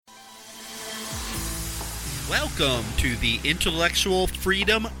Welcome to the Intellectual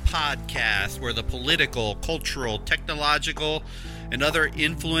Freedom Podcast, where the political, cultural, technological, and other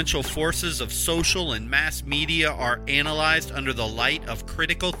influential forces of social and mass media are analyzed under the light of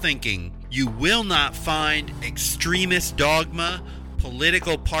critical thinking. You will not find extremist dogma,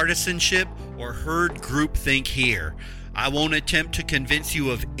 political partisanship, or herd groupthink here. I won't attempt to convince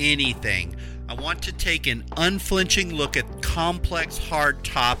you of anything. I want to take an unflinching look at complex, hard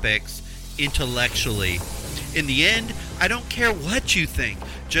topics intellectually. In the end, I don't care what you think,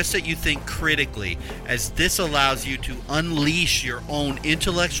 just that you think critically, as this allows you to unleash your own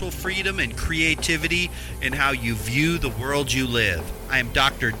intellectual freedom and creativity in how you view the world you live. I am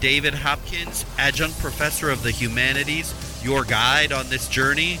Dr. David Hopkins, adjunct professor of the humanities, your guide on this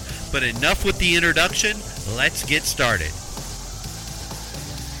journey. But enough with the introduction, let's get started.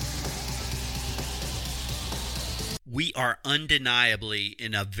 We are undeniably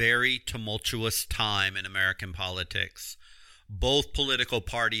in a very tumultuous time in American politics. Both political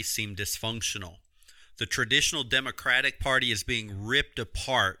parties seem dysfunctional. The traditional Democratic Party is being ripped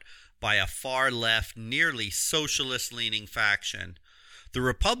apart by a far-left, nearly socialist-leaning faction. The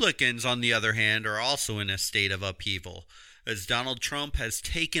Republicans, on the other hand, are also in a state of upheaval, as Donald Trump has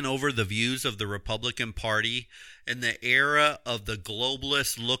taken over the views of the Republican Party, and the era of the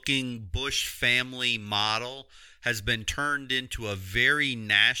globalist-looking Bush family model has been turned into a very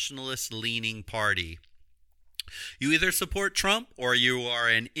nationalist-leaning party. You either support Trump or you are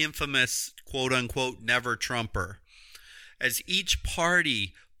an infamous, quote-unquote, never-Trumper. As each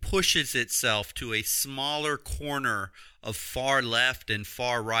party pushes itself to a smaller corner of far left and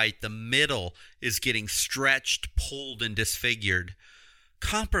far right, the middle is getting stretched, pulled, and disfigured.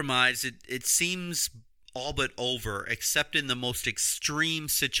 Compromise, it seems all but over, except in the most extreme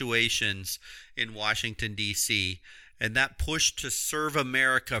situations in Washington, D.C., and that push to serve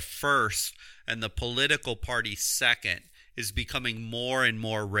America first and the political party second is becoming more and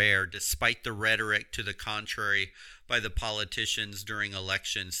more rare, despite the rhetoric to the contrary by the politicians during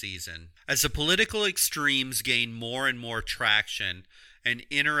election season. As the political extremes gain more and more traction, an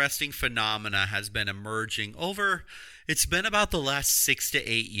interesting phenomena has been emerging it's been about the last 6 to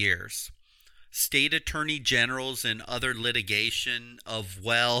 8 years. State attorney generals and other litigation of,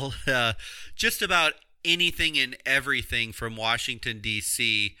 just about anything and everything from Washington,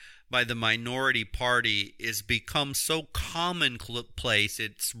 D.C. by the minority party is become so commonplace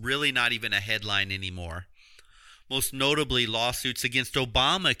it's really not even a headline anymore. Most notably, lawsuits against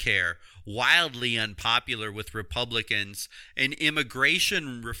Obamacare, wildly unpopular with Republicans, and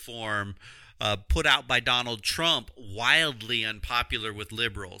immigration reform put out by Donald Trump, wildly unpopular with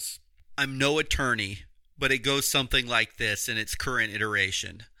liberals. I'm no attorney, but it goes something like this in its current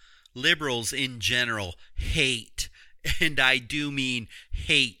iteration. Liberals in general hate, and I do mean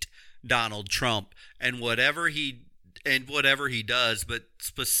hate, Donald Trump and whatever he does, but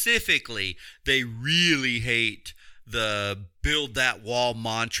specifically they really hate the build that wall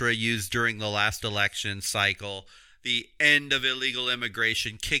mantra used during the last election cycle, the end of illegal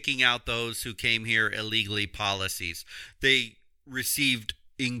immigration, kicking out those who came here illegally policies. They received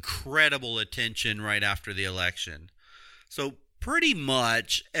incredible attention right after the election. So pretty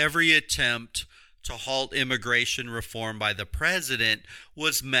much every attempt to halt immigration reform by the president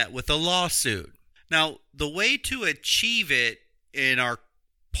was met with a lawsuit. Now, the way to achieve it in our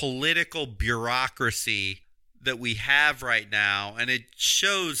political bureaucracy that we have right now, and it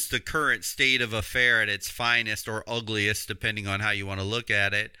shows the current state of affair at its finest or ugliest, depending on how you want to look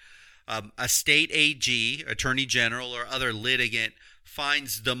at it, a state AG, attorney general, or other litigant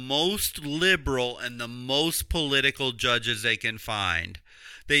finds the most liberal and the most political judges they can find.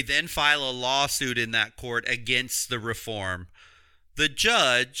 They then file a lawsuit in that court against the reform. The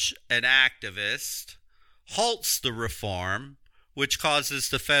judge, an activist, halts the reform, which causes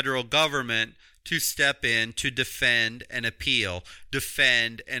the federal government to step in to defend and appeal,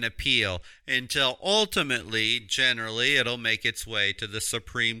 until ultimately, generally, it'll make its way to the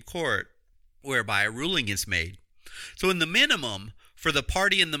Supreme Court, whereby a ruling is made. So in the minimum, for the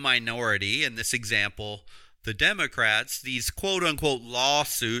party in the minority, in this example, the Democrats, these quote-unquote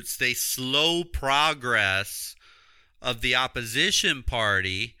lawsuits, they slow progress of the opposition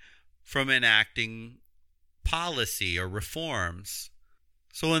party from enacting policy or reforms.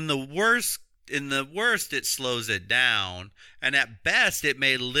 So in the worst, it slows it down, and at best, it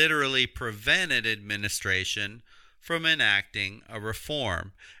may literally prevent an administration from enacting a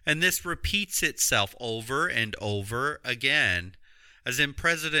reform. And this repeats itself over and over again. As in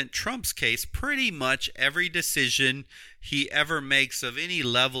President Trump's case, pretty much every decision he ever makes of any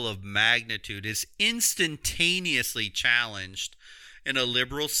level of magnitude is instantaneously challenged in a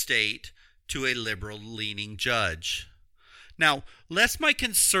liberal state to a liberal-leaning judge. Now, lest my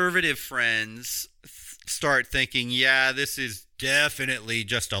conservative friends start thinking, yeah, this is definitely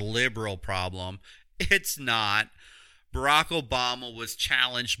just a liberal problem, it's not. Barack Obama was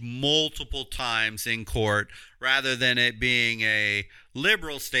challenged multiple times in court rather than it being a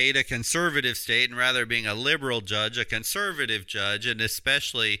liberal state, a conservative state, and rather being a liberal judge, a conservative judge, and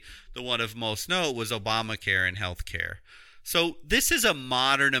especially the one of most note was Obamacare and health care. So this is a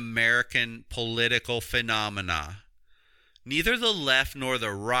modern American political phenomena. Neither the left nor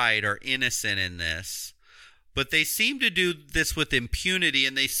the right are innocent in this. But they seem to do this with impunity,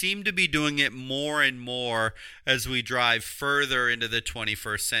 and they seem to be doing it more and more as we drive further into the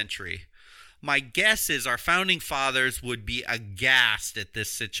 21st century. My guess is our founding fathers would be aghast at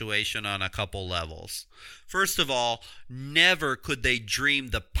this situation on a couple levels. First of all, never could they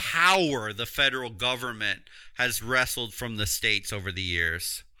dream the power the federal government has wrestled from the states over the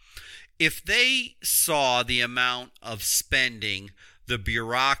years. If they saw the amount of spending, the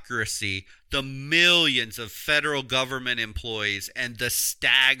bureaucracy, the millions of federal government employees, and the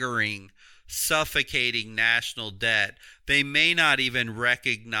staggering, suffocating national debt, they may not even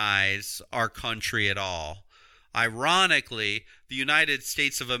recognize our country at all. Ironically, the United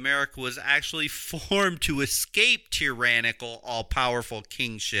States of America was actually formed to escape tyrannical, all-powerful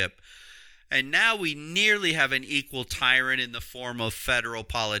kingship. And now we nearly have an equal tyrant in the form of federal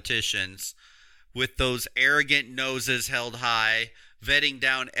politicians, with those arrogant noses held high, vetting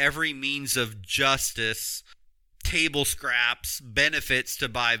down every means of justice, table scraps, benefits to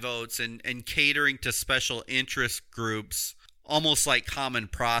buy votes, and catering to special interest groups, almost like common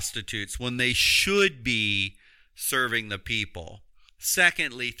prostitutes, when they should be serving the people.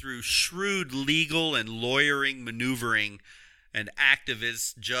 Secondly, through shrewd legal and lawyering maneuvering and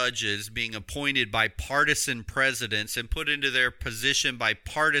activist judges being appointed by partisan presidents and put into their position by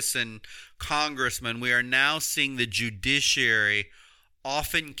partisan congressmen, we are now seeing the judiciary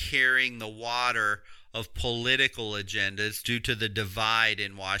often carrying the water of political agendas due to the divide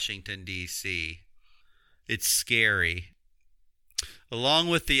in Washington, D.C. It's scary. Along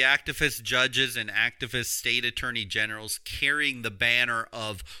with the activist judges and activist state attorney generals carrying the banner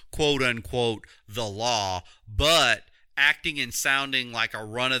of quote-unquote the law, but acting and sounding like a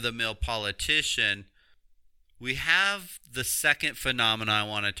run-of-the-mill politician, we have the second phenomenon I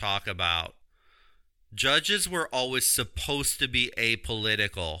want to talk about. Judges were always supposed to be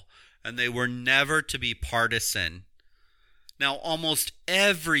apolitical, and they were never to be partisan. Now, almost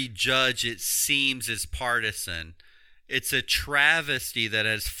every judge, it seems, is partisan. It's a travesty that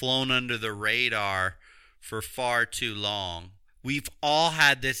has flown under the radar for far too long. We've all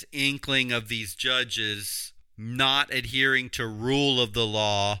had this inkling of these judges not adhering to rule of the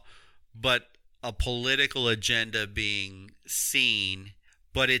law, but a political agenda being seen.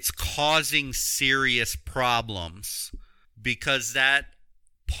 But it's causing serious problems because that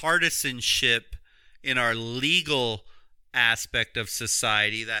partisanship in our legal aspect of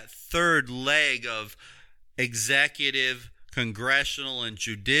society, that third leg of executive, congressional, and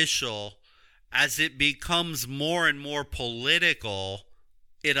judicial, as it becomes more and more political,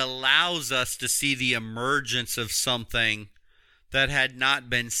 it allows us to see the emergence of something that had not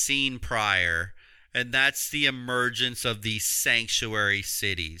been seen prior. And that's the emergence of these sanctuary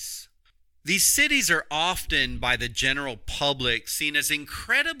cities. These cities are often, by the general public, seen as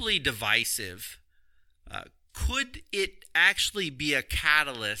incredibly divisive. Could it actually be a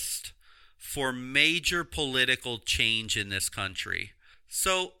catalyst for major political change in this country?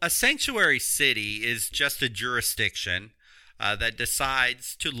 So, a sanctuary city is just a jurisdiction that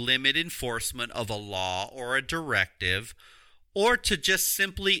decides to limit enforcement of a law or a directive, or to just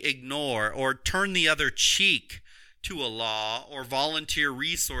simply ignore or turn the other cheek to a law or volunteer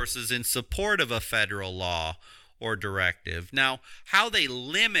resources in support of a federal law or directive. Now, how they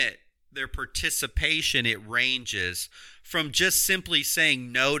limit their participation, it ranges from just simply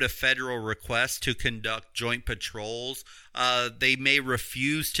saying no to federal requests to conduct joint patrols. They may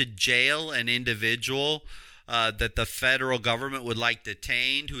refuse to jail an individual that the federal government would like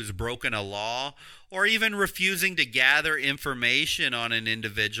detained who has broken a law, or even refusing to gather information on an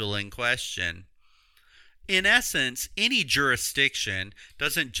individual in question. In essence, any jurisdiction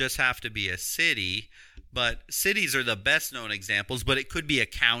doesn't just have to be a city, but cities are the best known examples, but it could be a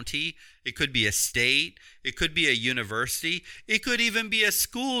county, it could be a state, it could be a university, it could even be a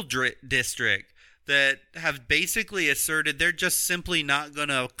school district that have basically asserted they're just simply not going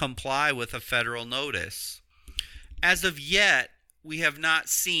to comply with a federal notice. As of yet, we have not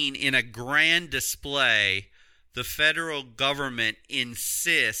seen in a grand display the federal government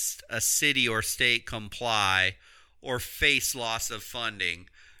insist a city or state comply or face loss of funding.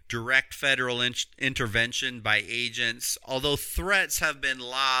 direct federal intervention by agents. Although threats have been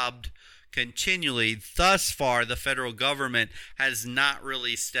lobbed continually, thus far the federal government has not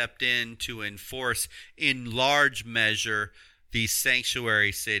really stepped in to enforce in large measure these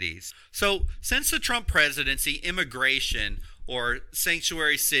sanctuary cities. So since the Trump presidency, immigration or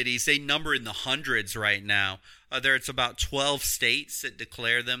sanctuary cities, they number in the hundreds right now. There's about 12 states that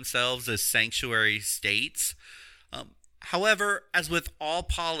declare themselves as sanctuary states. However, as with all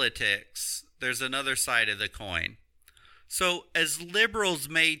politics, there's another side of the coin. So as liberals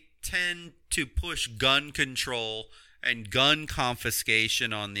may tend to push gun control and gun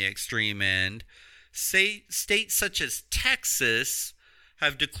confiscation on the extreme end, states such as Texas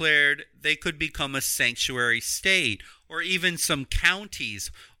have declared they could become a sanctuary state, or even some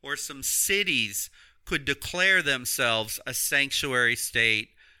counties or some cities could declare themselves a sanctuary state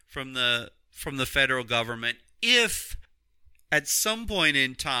from the federal government if at some point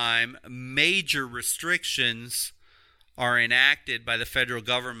in time major restrictions are enacted by the federal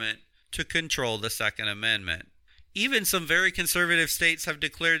government to control the Second Amendment. Even some very conservative states have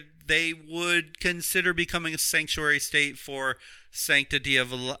declared they would consider becoming a sanctuary state for sanctity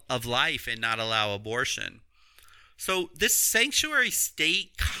of life and not allow abortion. So this sanctuary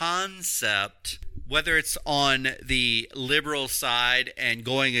state concept, whether it's on the liberal side and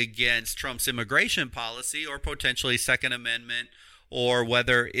going against Trump's immigration policy or potentially Second Amendment, or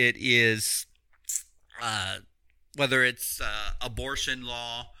whether it's abortion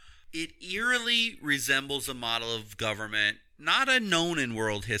law, it eerily resembles a model of government not unknown in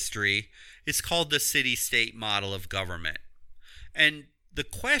world history. It's called the city-state model of government. And the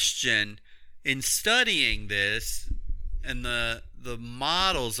question in studying this and the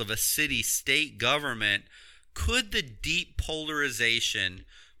models of a city-state government, could the deep polarization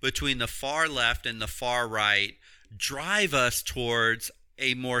between the far left and the far right drive us towards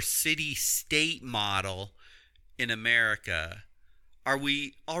a more city-state model in America? Are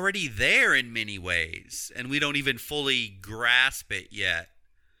we already there in many ways, and we don't even fully grasp it yet?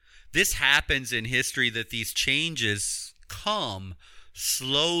 This happens in history, that these changes come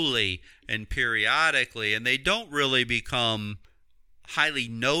slowly and periodically, and they don't really become highly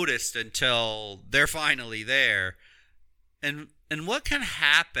noticed until they're finally there. And what can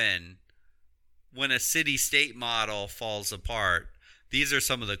happen when a city-state model falls apart? These are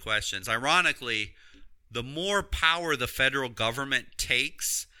some of the questions. Ironically, the more power the federal government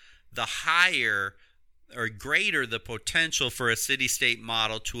takes, the higher or greater the potential for a city-state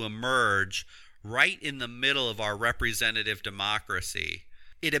model to emerge right in the middle of our representative democracy.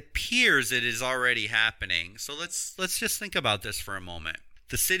 It appears it is already happening. So let's just think about this for a moment.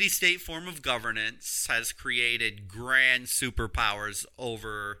 The city-state form of governance has created grand superpowers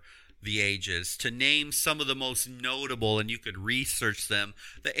over the ages. To name some of the most notable, and you could research them,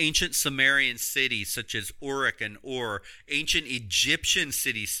 the ancient Sumerian cities such as Uruk and Ur, ancient Egyptian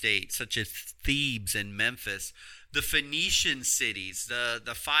city-states such as Thebes and Memphis, the Phoenician cities,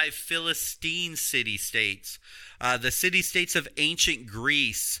 the 5 Philistine city-states, the city-states of ancient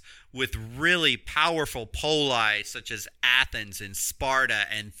Greece with really powerful poli such as Athens and Sparta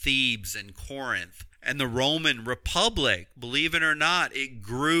and Thebes and Corinth. And the Roman Republic, believe it or not, it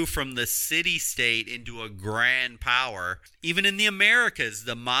grew from the city-state into a grand power. Even in the Americas,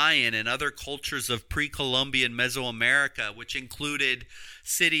 the Mayan and other cultures of pre-Columbian Mesoamerica, which included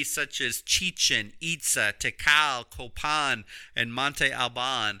cities such as Chichen Itza, Tikal, Copan, and Monte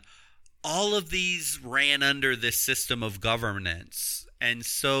Alban, all of these ran under this system of governance. And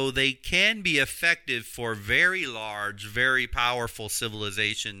so they can be effective for very large, very powerful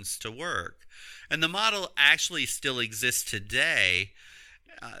civilizations to work. And the model actually still exists today.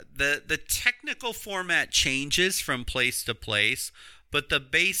 The technical format changes from place to place, but the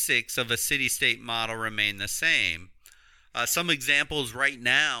basics of a city-state model remain the same. Some examples right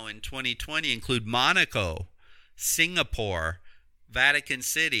now in 2020 include Monaco, Singapore, Vatican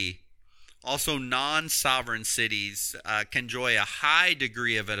City. Also, non-sovereign cities can enjoy a high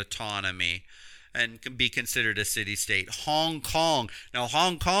degree of autonomy and can be considered a city-state. Hong Kong. Now,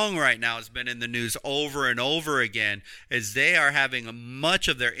 Hong Kong right now has been in the news over and over again as they are having much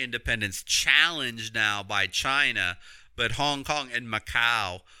of their independence challenged now by China. But Hong Kong and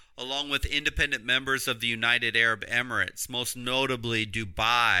Macau, along with independent members of the United Arab Emirates, most notably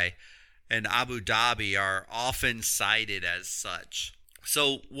Dubai and Abu Dhabi, are often cited as such.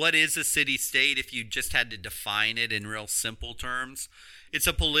 So what is a city-state if you just had to define it in real simple terms? It's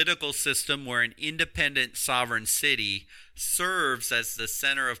a political system where an independent sovereign city serves as the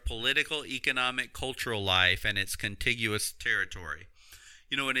center of political, economic, cultural life and its contiguous territory.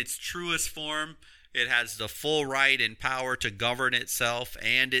 You know, in its truest form, It has the full right and power to govern itself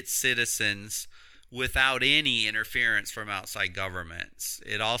and its citizens without any interference from outside governments.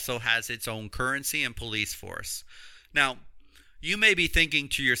 It also has its own currency and police force. Now, you may be thinking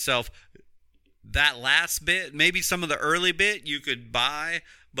to yourself, that last bit, maybe some of the early bit you could buy,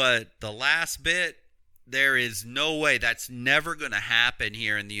 but the last bit, there is no way. That's never going to happen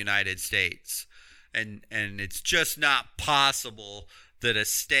here in the United States. And it's just not possible that a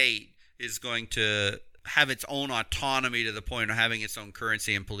state is going to have its own autonomy to the point of having its own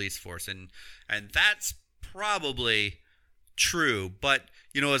currency and police force. And that's probably true. But,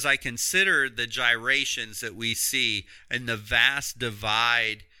 as I consider the gyrations that we see and the vast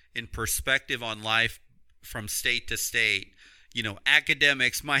divide in perspective on life from state to state,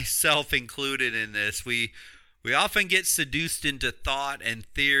 academics, myself included in this, we often get seduced into thought and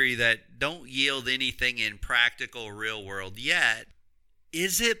theory that don't yield anything in practical real world. Yet,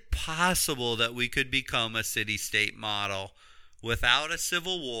 is it possible that we could become a city-state model without a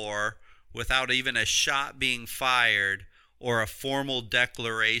civil war, without even a shot being fired, or a formal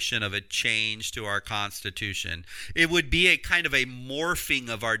declaration of a change to our Constitution? It would be a kind of a morphing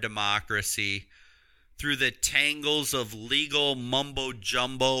of our democracy through the tangles of legal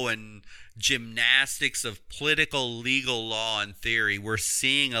mumbo-jumbo and gymnastics of political legal law and theory. We're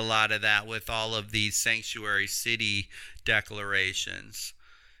seeing a lot of that with all of these sanctuary city declarations.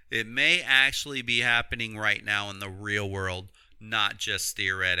 It may actually be happening right now in the real world, not just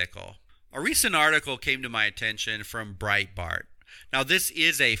theoretical. A recent article came to my attention from Breitbart. Now, this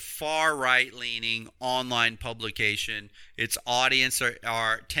is a far right-leaning online publication. Its audience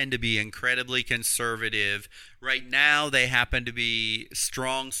tend to be incredibly conservative. Right now, they happen to be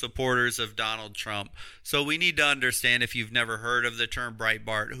strong supporters of Donald Trump. So we need to understand, if you've never heard of the term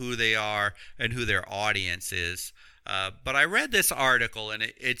Breitbart, who they are and who their audience is. But I read this article,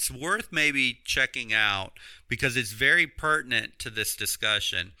 and it's worth maybe checking out because it's very pertinent to this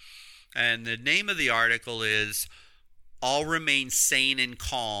discussion. And the name of the article is "All Remain Sane and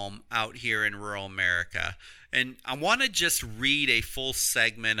Calm Out Here in Rural America." And I want to just read a full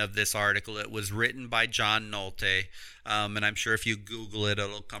segment of this article. It was written by John Nolte, and I'm sure if you Google it,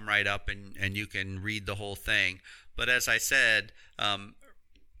 it'll come right up and you can read the whole thing. But as I said,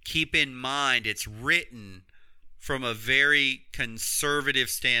 keep in mind it's written from a very conservative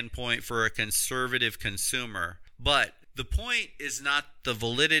standpoint for a conservative consumer. But the point is not the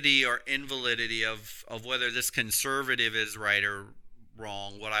validity or invalidity of whether this conservative is right or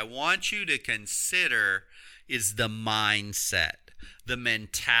wrong. What I want you to consider is the mindset, the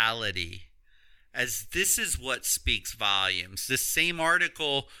mentality, as this is what speaks volumes. This same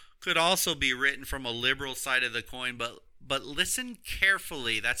article could also be written from a liberal side of the coin, but listen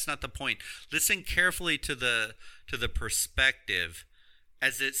carefully. That's not the point. Listen carefully to the perspective,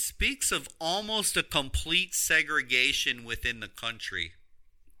 as it speaks of almost a complete segregation within the country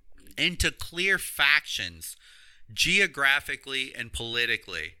into clear factions, geographically and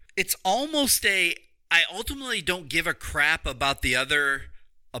politically. It's almost I ultimately don't give a crap about the other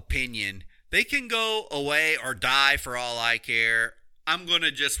opinion. They can go away or die for all I care. I'm going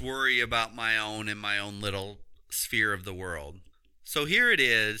to just worry about my own in my own little sphere of the world. So here it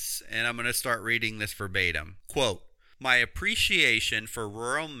is, and I'm going to start reading this verbatim. Quote, "My appreciation for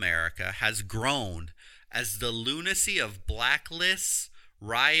rural America has grown as the lunacy of blacklists,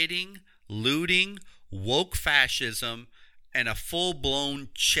 rioting, looting, woke fascism, and a full-blown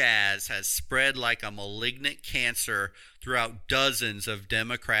Chaz has spread like a malignant cancer throughout dozens of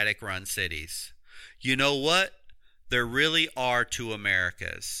Democratic-run cities. You know what? There really are two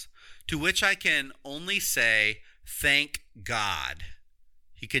Americas, to which I can only say, thank God."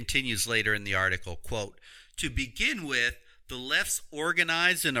 He continues later in the article, quote, "To begin with, the left's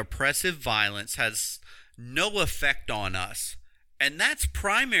organized and oppressive violence has no effect on us. And that's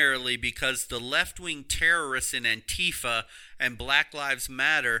primarily because the left-wing terrorists in Antifa and Black Lives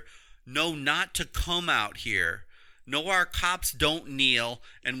Matter know not to come out here. No, our cops don't kneel,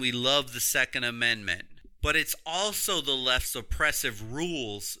 and we love the Second Amendment. But it's also the left's oppressive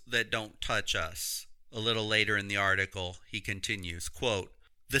rules that don't touch us." A little later in the article, he continues, quote,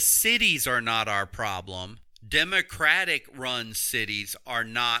 "The cities are not our problem. Democratic-run cities are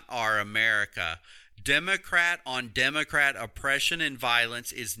not our America. Democrat on Democrat oppression and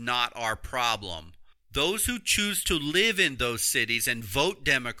violence is not our problem. Those who choose to live in those cities and vote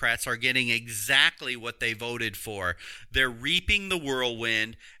Democrats are getting exactly what they voted for. They're reaping the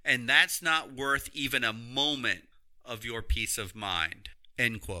whirlwind, and that's not worth even a moment of your peace of mind."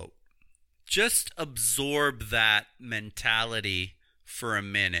 End quote. Just absorb that mentality for a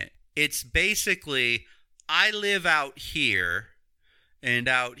minute. It's basically, I live out here, and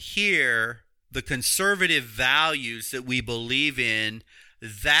out here the conservative values that we believe in,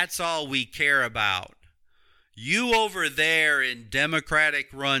 that's all we care about. You over there in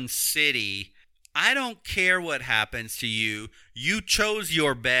Democratic-run city, I don't care what happens to you. You chose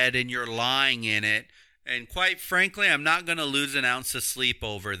your bed and you're lying in it. And quite frankly, I'm not going to lose an ounce of sleep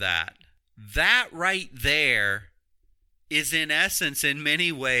over that. That right there is in essence, in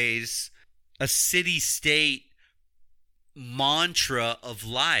many ways, a city-state mantra of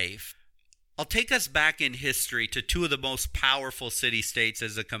life. I'll take us back in history to two of the most powerful city-states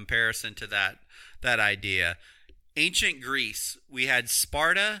as a comparison to that idea. Ancient Greece, we had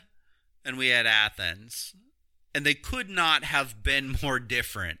Sparta and we had Athens, and they could not have been more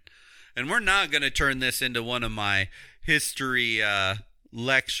different. And we're not going to turn this into one of my history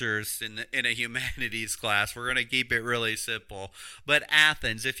lectures in a humanities class. We're going to keep it really simple. But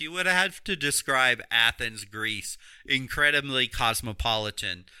Athens, if you would have to describe Athens, Greece, incredibly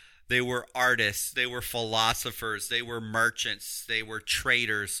cosmopolitan. They were artists, they were philosophers, they were merchants, they were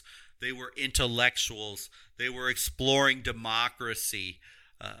traders, they were intellectuals, they were exploring democracy.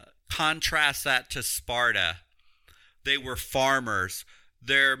 Contrast that to Sparta. They were farmers.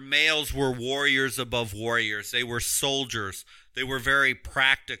 Their males were warriors above warriors. They were soldiers. They were very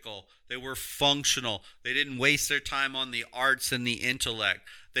practical. They were functional. They didn't waste their time on the arts and the intellect.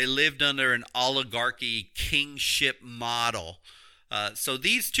 They lived under an oligarchy kingship model. So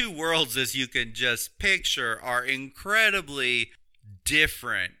these two worlds, as you can just picture, are incredibly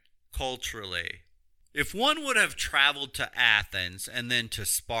different culturally. If one would have traveled to Athens and then to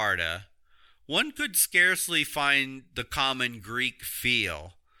Sparta, one could scarcely find the common Greek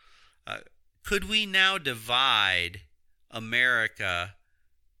feel. Could we now divide America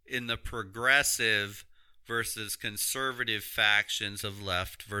in the progressive versus conservative factions of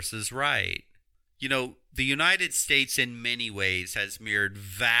left versus right? You know, the United States in many ways has mirrored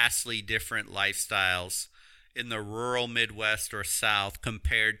vastly different lifestyles in the rural Midwest or South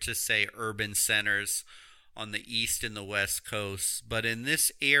compared to, say, urban centers on the East and the West Coast. But in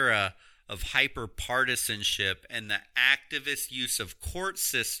this era of hyper-partisanship and the activist use of court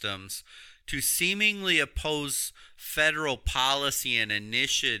systems to seemingly oppose federal policy and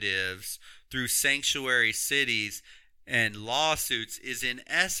initiatives through sanctuary cities and lawsuits is in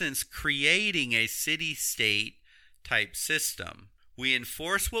essence creating a city-state type system. We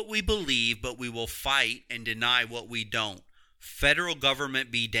enforce what we believe, but we will fight and deny what we don't. Federal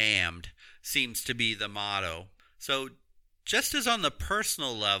government be damned seems to be the motto. So just as on the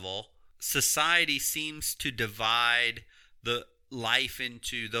personal level, society seems to divide the life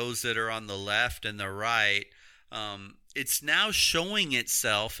into those that are on the left and the right, it's now showing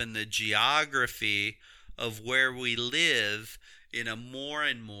itself in the geography of where we live in a more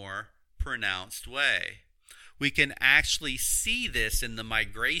and more pronounced way. We can actually see this in the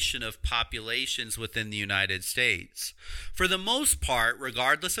migration of populations within the United States. For the most part,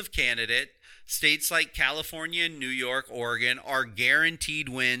 regardless of candidate, states like California, New York, Oregon are guaranteed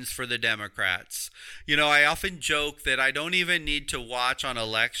wins for the Democrats. You know, I often joke that I don't even need to watch on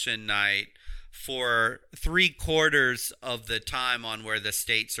election night for 3/4 of the time on where the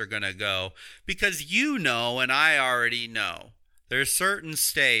states are going to go, because you know, and I already know, there's certain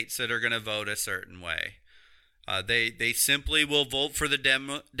states that are going to vote a certain way. They simply will vote for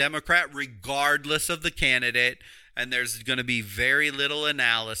the Democrat regardless of the candidate, and there's going to be very little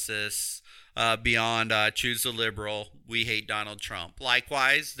analysis beyond choose a liberal, we hate Donald Trump.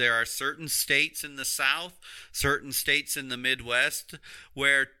 Likewise, there are certain states in the South, certain states in the Midwest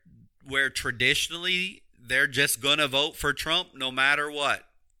where traditionally they're just going to vote for Trump no matter what.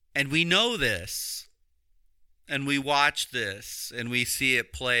 And we know this, and we watch this, and we see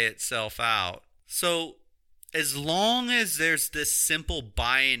it play itself out. So as long as there's this simple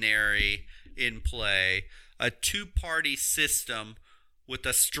binary in play, a two-party system with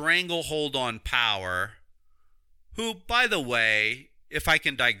a stranglehold on power, who, by the way, if I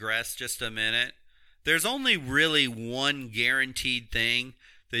can digress just a minute, there's only really one guaranteed thing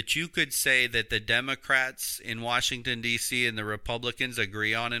that you could say that the Democrats in Washington, D.C. and the Republicans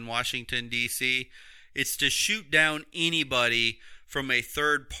agree on in Washington, D.C. It's to shoot down anybody from a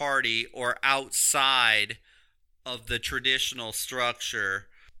third party or outside of the traditional structure,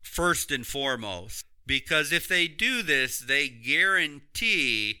 first and foremost. Because if they do this, they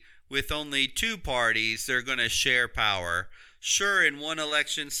guarantee with only two parties, they're going to share power. Sure, in one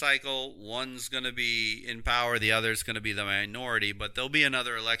election cycle, one's going to be in power, the other's going to be the minority, but there'll be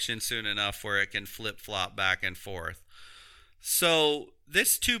another election soon enough where it can flip-flop back and forth. So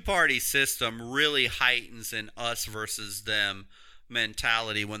this two-party system really heightens an us versus them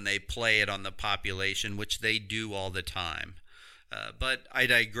mentality when they play it on the population, which they do all the time. But I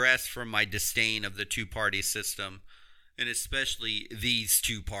digress from my disdain of the two-party system, and especially these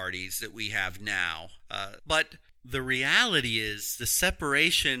two parties that we have now. But the reality is the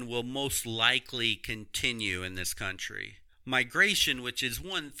separation will most likely continue in this country. Migration, which is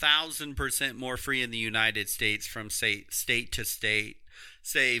 1,000% more free in the United States from, say, state to state,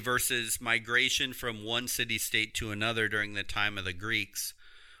 say, versus migration from one city-state to another during the time of the Greeks,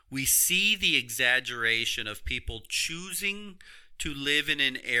 we see the exaggeration of people choosing to live in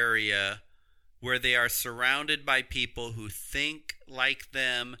an area where they are surrounded by people who think like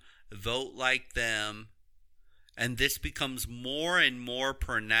them, vote like them, and this becomes more and more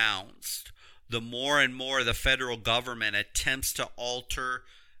pronounced the more and more the federal government attempts to alter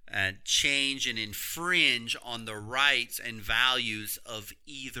and change and infringe on the rights and values of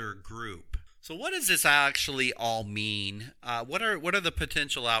either group. So what does this actually all mean? What are the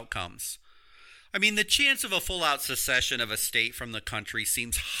potential outcomes? I mean, the chance of a full-out secession of a state from the country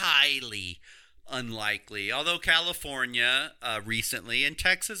seems highly unlikely, although California recently and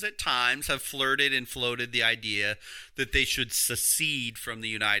Texas at times have flirted and floated the idea that they should secede from the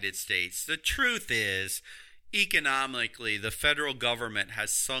United States. The truth is, economically, the federal government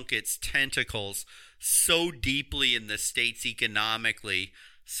has sunk its tentacles so deeply in the states economically,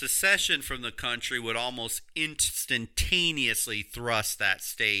 secession from the country would almost instantaneously thrust that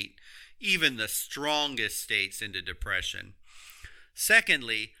state, even the strongest states, into depression.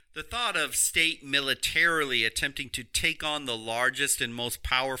 Secondly, the thought of state militarily attempting to take on the largest and most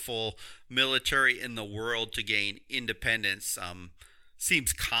powerful military in the world to gain independence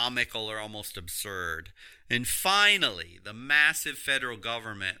seems comical or almost absurd. And finally, the massive federal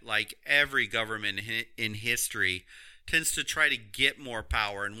government, like every government in history, tends to try to get more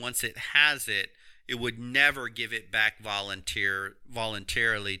power, and once it has it, it would never give it back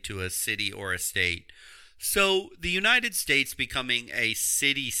voluntarily to a city or a state. So the United States becoming a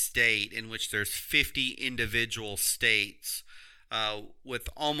city-state in which there's 50 individual states with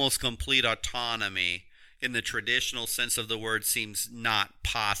almost complete autonomy in the traditional sense of the word seems not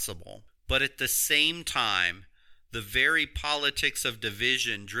possible. But at the same time, the very politics of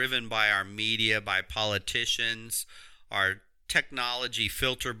division driven by our media, by politicians, our technology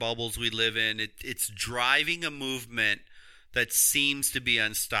filter bubbles we live in, it's driving a movement that seems to be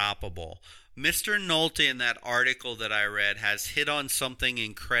unstoppable. Mr. Nolte, in that article that I read, has hit on something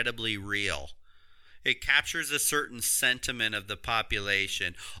incredibly real. It captures a certain sentiment of the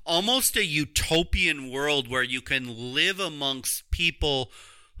population, almost a utopian world where you can live amongst people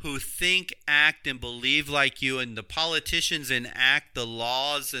who think, act, and believe like you, and the politicians enact the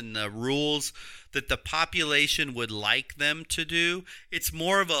laws and the rules that the population would like them to do. It's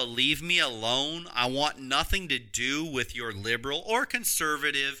more of a leave me alone. I want nothing to do with your liberal or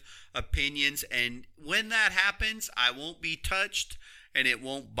conservative opinions, and when that happens, I won't be touched and it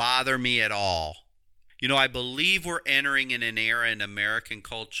won't bother me at all. You know, I believe we're entering in an era in American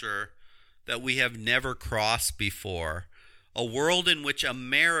culture that we have never crossed before. A world in which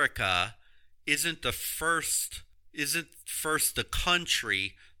America isn't first the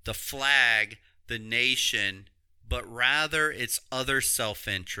country, the flag, the nation, but rather its other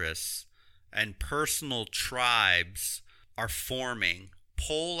self-interests and personal tribes are forming.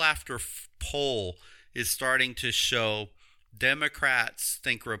 Poll after poll is starting to show Democrats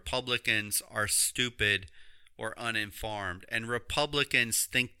think Republicans are stupid or uninformed, and Republicans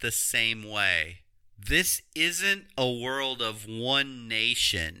think the same way. This isn't a world of one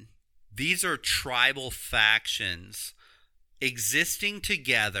nation. These are tribal factions existing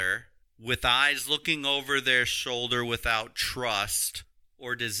together with eyes looking over their shoulder without trust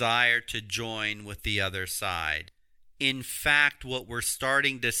or desire to join with the other side. In fact, what we're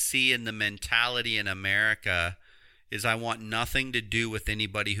starting to see in the mentality in America is I want nothing to do with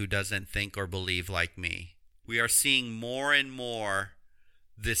anybody who doesn't think or believe like me. We are seeing more and more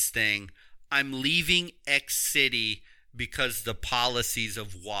this thing, I'm leaving X city because the policies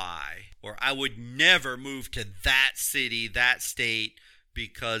of Y, or I would never move to that city, that state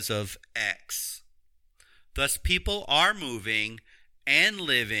because of X. Thus, people are moving and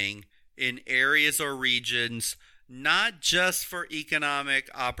living in areas or regions not just for economic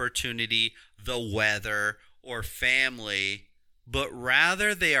opportunity, the weather, or family, but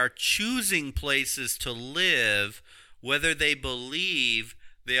rather they are choosing places to live, whether they believe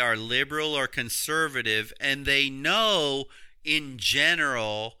they are liberal or conservative, and they know in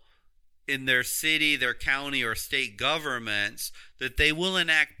general in their city, their county, or state governments that they will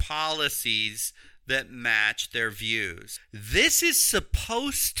enact policies that match their views. This is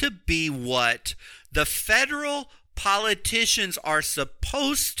supposed to be what the federal politicians are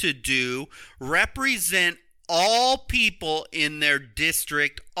supposed to do, represent all people in their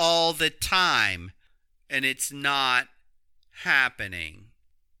district all the time, and it's not happening.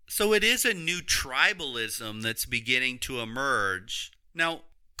 So it is a new tribalism that's beginning to emerge. Now,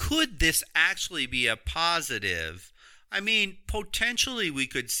 could this actually be a positive? I mean, potentially we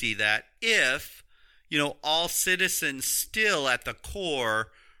could see that if, all citizens still at the core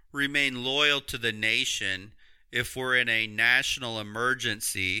remain loyal to the nation, if we're in a national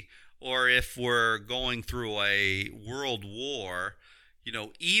emergency, or if we're going through a world war,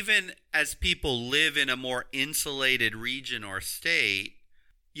 even as people live in a more insulated region or state,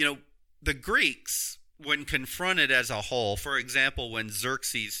 the Greeks, when confronted as a whole, for example, when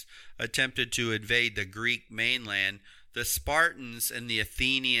Xerxes attempted to invade the Greek mainland, the Spartans and the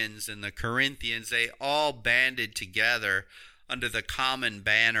Athenians and the Corinthians, they all banded together under the common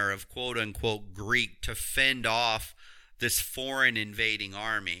banner of quote-unquote Greek to fend off this foreign invading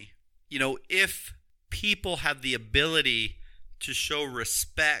army. If people have the ability to show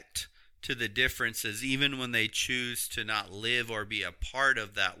respect to the differences, even when they choose to not live or be a part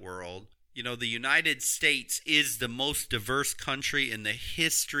of that world, the United States is the most diverse country in the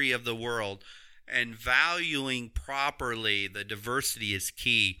history of the world, and valuing properly the diversity is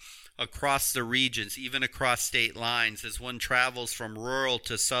key across the regions, even across state lines, as one travels from rural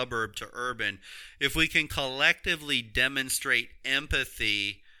to suburb to urban. If we can collectively demonstrate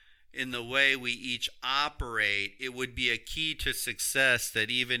empathy in the way we each operate, it would be a key to success,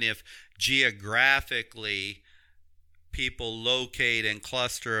 that even if geographically people locate and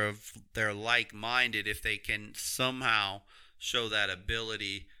cluster of their like-minded, if they can somehow show that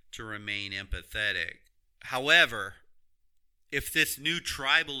ability to remain empathetic. However, if this new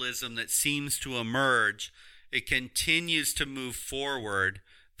tribalism that seems to emerge, it continues to move forward,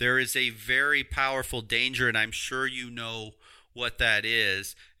 there is a very powerful danger, and I'm sure you know what that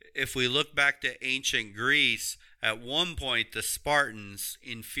is. If we look back to ancient Greece, at one point the Spartans,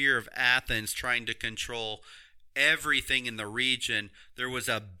 in fear of Athens trying to control everything in the region, there was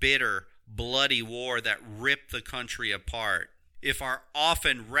a bitter, bloody war that ripped the country apart. If our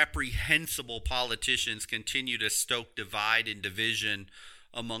often reprehensible politicians continue to stoke divide and division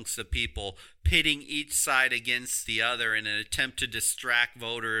amongst the people, pitting each side against the other in an attempt to distract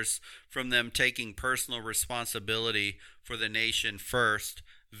voters from them taking personal responsibility for the nation first,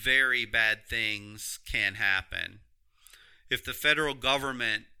 very bad things can happen. If the federal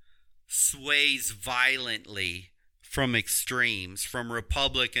government sways violently from extremes, from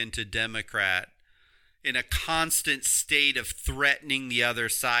Republican to Democrat, in a constant state of threatening the other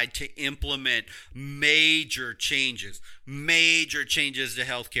side to implement major changes to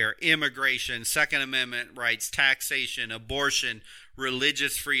healthcare, immigration, Second Amendment rights, taxation, abortion,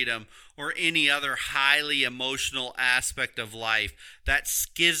 religious freedom, or any other highly emotional aspect of life, that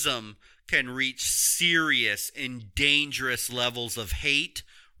schism can reach serious and dangerous levels of hate,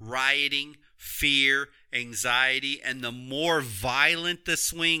 rioting, fear, anxiety, and the more violent the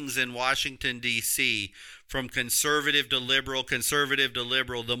swings in Washington, D.C., from conservative to liberal,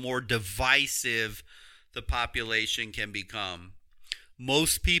 the more divisive the population can become.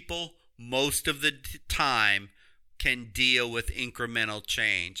 Most people, most of the time, can deal with incremental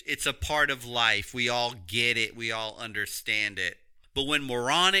change. It's a part of life. We all get it. We all understand it. But when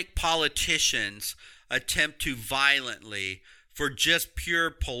moronic politicians attempt to violently, for just pure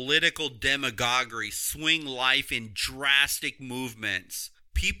political demagoguery, swing life in drastic movements,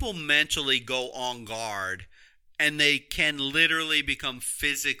 people mentally go on guard, and they can literally become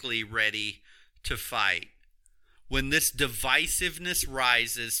physically ready to fight. When this divisiveness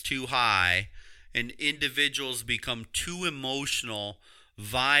rises too high and individuals become too emotional,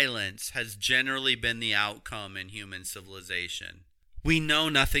 violence has generally been the outcome in human civilization. We know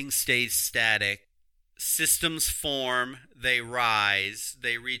nothing stays static. Systems form, they rise,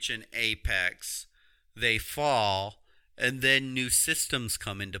 they reach an apex, they fall, and then new systems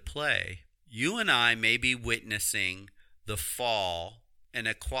come into play. You and I may be witnessing the fall and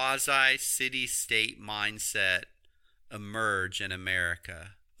a quasi-city-state mindset emerge in America.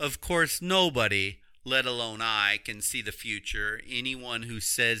 Of course, nobody, let alone I, can see the future. Anyone who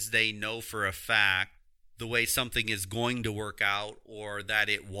says they know for a fact the way something is going to work out or that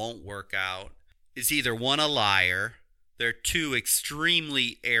it won't work out is either one, a liar, they're two,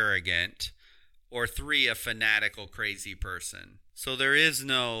 extremely arrogant, or three, a fanatical crazy person. So there is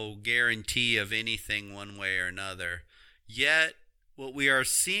no guarantee of anything one way or another. Yet, what we are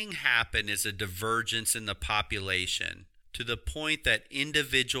seeing happen is a divergence in the population to the point that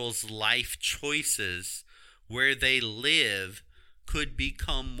individuals' life choices, where they live, could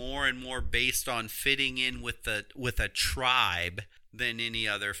become more and more based on fitting in with a tribe than any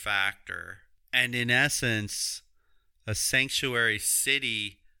other factor. And in essence, a sanctuary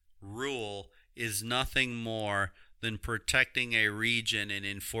city rule is nothing more than protecting a region and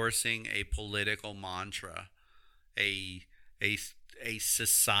enforcing a political mantra, a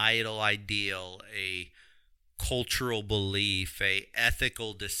societal ideal, a cultural belief, a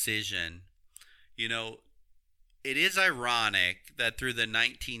ethical decision. You know, it is ironic that through the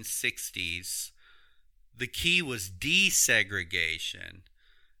 1960s, the key was desegregation.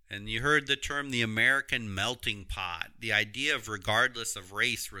 And you heard the term the American melting pot, the idea of regardless of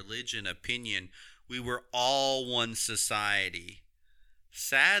race, religion, opinion, we were all one society.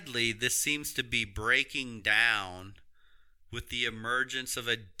 Sadly, this seems to be breaking down with the emergence of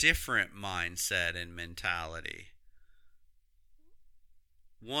a different mindset and mentality.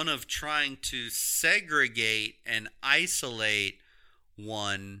 One of trying to segregate and isolate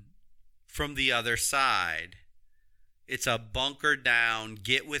one from the other side. It's a bunker down,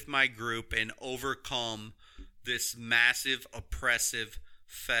 get with my group and overcome this massive, oppressive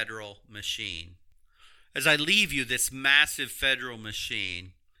federal machine. As I leave you this massive federal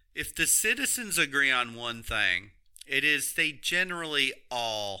machine, if the citizens agree on one thing, it is they generally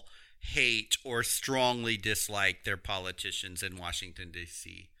all hate or strongly dislike their politicians in Washington,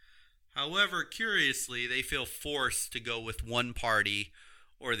 D.C. However, curiously, they feel forced to go with one party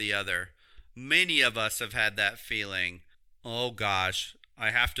or the other. Many of us have had that feeling, oh gosh,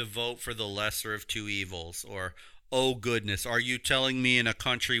 I have to vote for the lesser of two evils, or oh goodness, are you telling me in a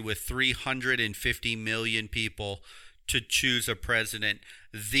country with 350 million people to choose a president,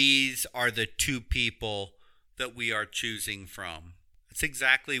 these are the two people that we are choosing from? It's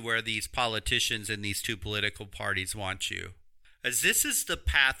exactly where these politicians and these two political parties want you. As this is the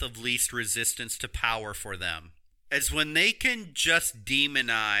path of least resistance to power for them. As when they can just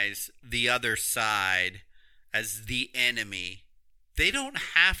demonize the other side as the enemy, they don't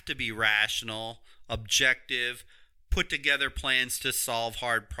have to be rational, objective, put together plans to solve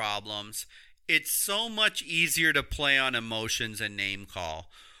hard problems. It's so much easier to play on emotions and name call.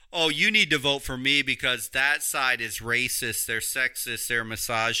 Oh, you need to vote for me because that side is racist, they're sexist, they're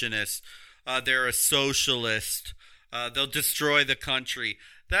misogynist, they're a socialist, they'll destroy the country.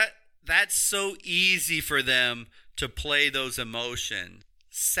 That's so easy for them to play those emotions.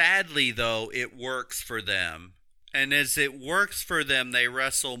 Sadly, though, it works for them. And as it works for them, they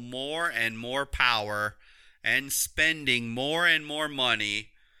wrestle more and more power and spending more and more money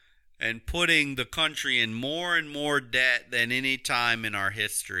and putting the country in more and more debt than any time in our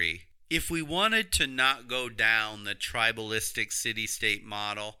history. If we wanted to not go down the tribalistic city-state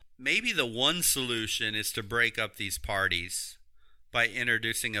model, maybe the one solution is to break up these parties by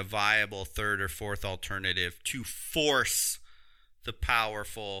introducing a viable third or fourth alternative to force the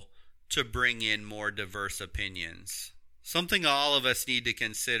powerful to bring in more diverse opinions. Something all of us need to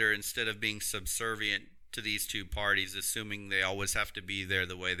consider instead of being subservient to these two parties, assuming they always have to be there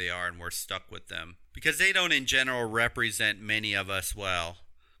the way they are and we're stuck with them. Because they don't in general represent many of us well.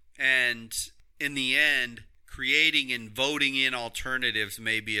 And in the end, creating and voting in alternatives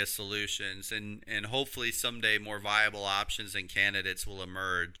may be a solution, and hopefully someday more viable options and candidates will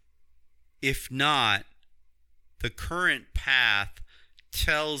emerge. If not, the current path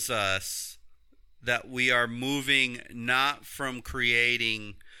tells us that we are moving not from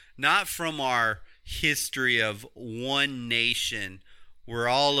our history of one nation, we're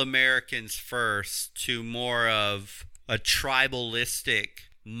all Americans first, to more of a tribalistic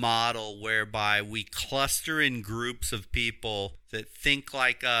model whereby we cluster in groups of people that think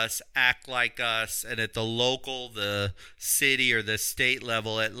like us, act like us, and at the local, the city, or the state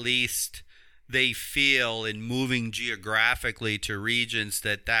level, at least they feel in moving geographically to regions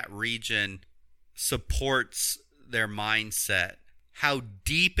that region supports their mindset. How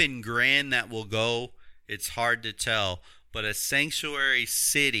deep and grand that will go, it's hard to tell, but a sanctuary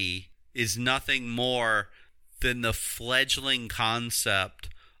city is nothing more than the fledgling concept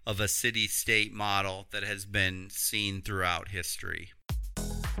of a city-state model that has been seen throughout history.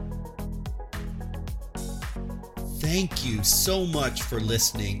 Thank you so much for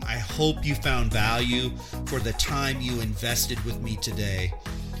listening. I hope you found value for the time you invested with me today.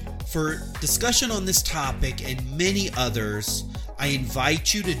 For discussion on this topic and many others, I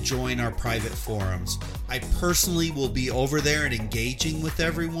invite you to join our private forums. I personally will be over there and engaging with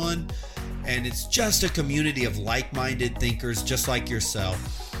everyone, and it's just a community of like-minded thinkers just like yourself.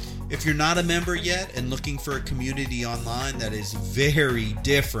 If you're not a member yet and looking for a community online that is very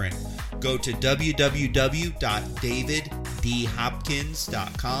different, go to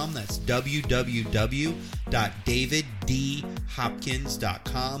www.daviddhopkins.com. That's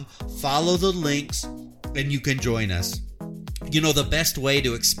www.daviddhopkins.com. Follow the links and you can join us. The best way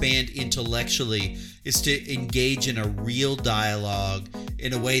to expand intellectually is to engage in a real dialogue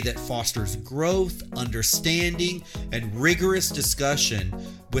in a way that fosters growth, understanding, and rigorous discussion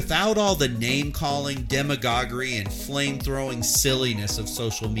without all the name-calling, demagoguery, and flame-throwing silliness of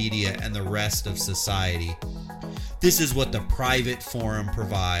social media and the rest of society. This is what the private forum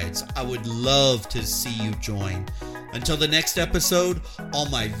provides. I would love to see you join. Until the next episode, all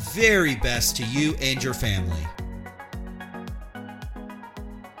my very best to you and your family.